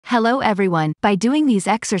Hello everyone, by doing these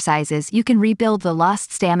exercises you can rebuild the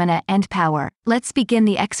lost stamina and power. Let's begin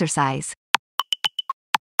the exercise.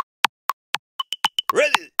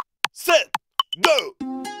 Ready, set, go!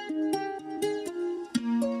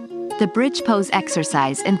 The bridge pose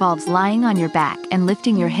exercise involves lying on your back and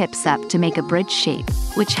lifting your hips up to make a bridge shape,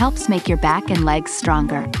 which helps make your back and legs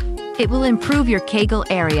stronger. It will improve your Kegel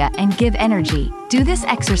area and give energy. Do this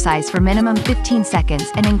exercise for minimum 15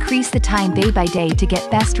 seconds and increase the time day by day to get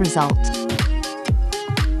best result.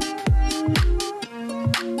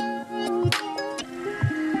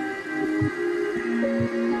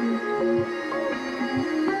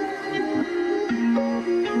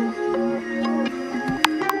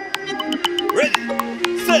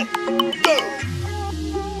 Ready, set, go!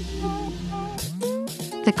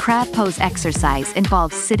 The crab pose exercise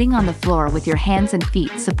involves sitting on the floor with your hands and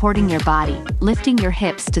feet supporting your body, lifting your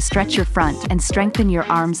hips to stretch your front and strengthen your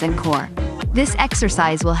arms and core. This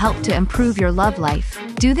exercise will help to improve your love life.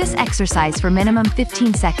 Do this exercise for minimum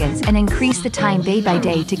 15 seconds and increase the time day by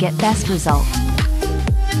day to get best result.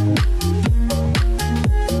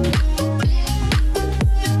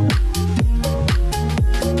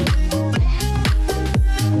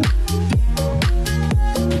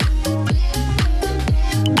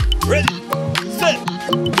 Ready, set,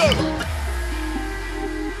 go!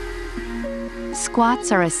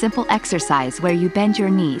 Squats are a simple exercise where you bend your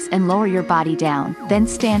knees and lower your body down, then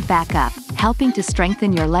stand back up, helping to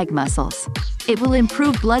strengthen your leg muscles. It will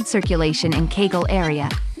improve blood circulation in Kegel area.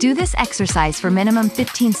 Do this exercise for minimum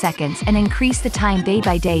 15 seconds and increase the time day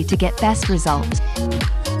by day to get best result.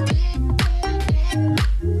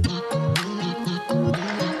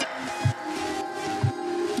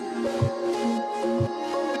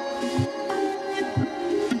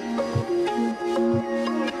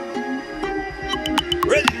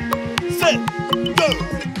 Ready, set, go!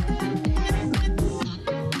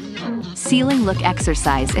 Ceiling look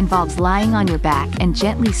exercise involves lying on your back and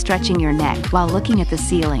gently stretching your neck while looking at the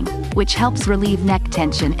ceiling, which helps relieve neck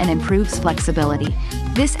tension and improves flexibility.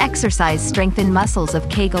 This exercise strengthens muscles of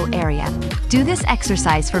Kegel area. Do this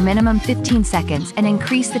exercise for minimum 15 seconds and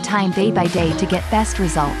increase the time day by day to get best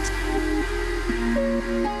result.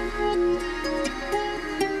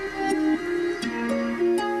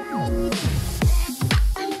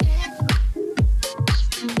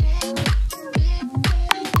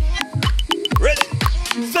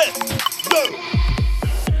 Set, go!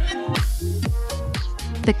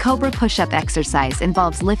 The Cobra Pushup exercise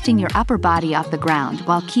involves lifting your upper body off the ground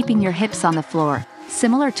while keeping your hips on the floor,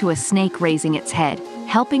 similar to a snake raising its head,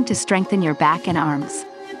 helping to strengthen your back and arms.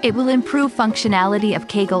 It will improve functionality of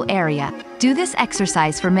Kegel area. Do this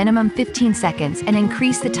exercise for minimum 15 seconds and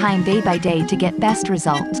increase the time day by day to get best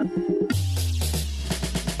result.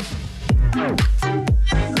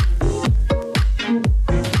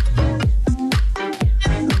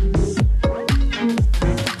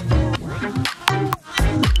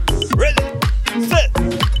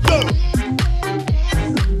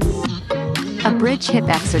 A bridge hip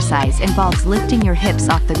exercise involves lifting your hips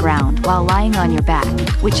off the ground while lying on your back,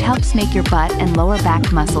 which helps make your butt and lower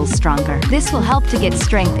back muscles stronger. This will help to get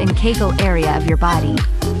strength in Kegel area of your body.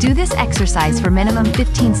 Do this exercise for minimum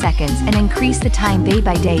 15 seconds and increase the time day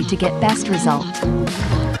by day to get best result.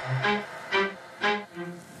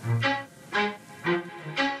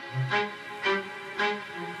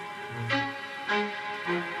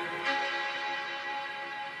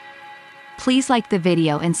 Please like the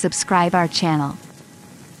video and subscribe our channel.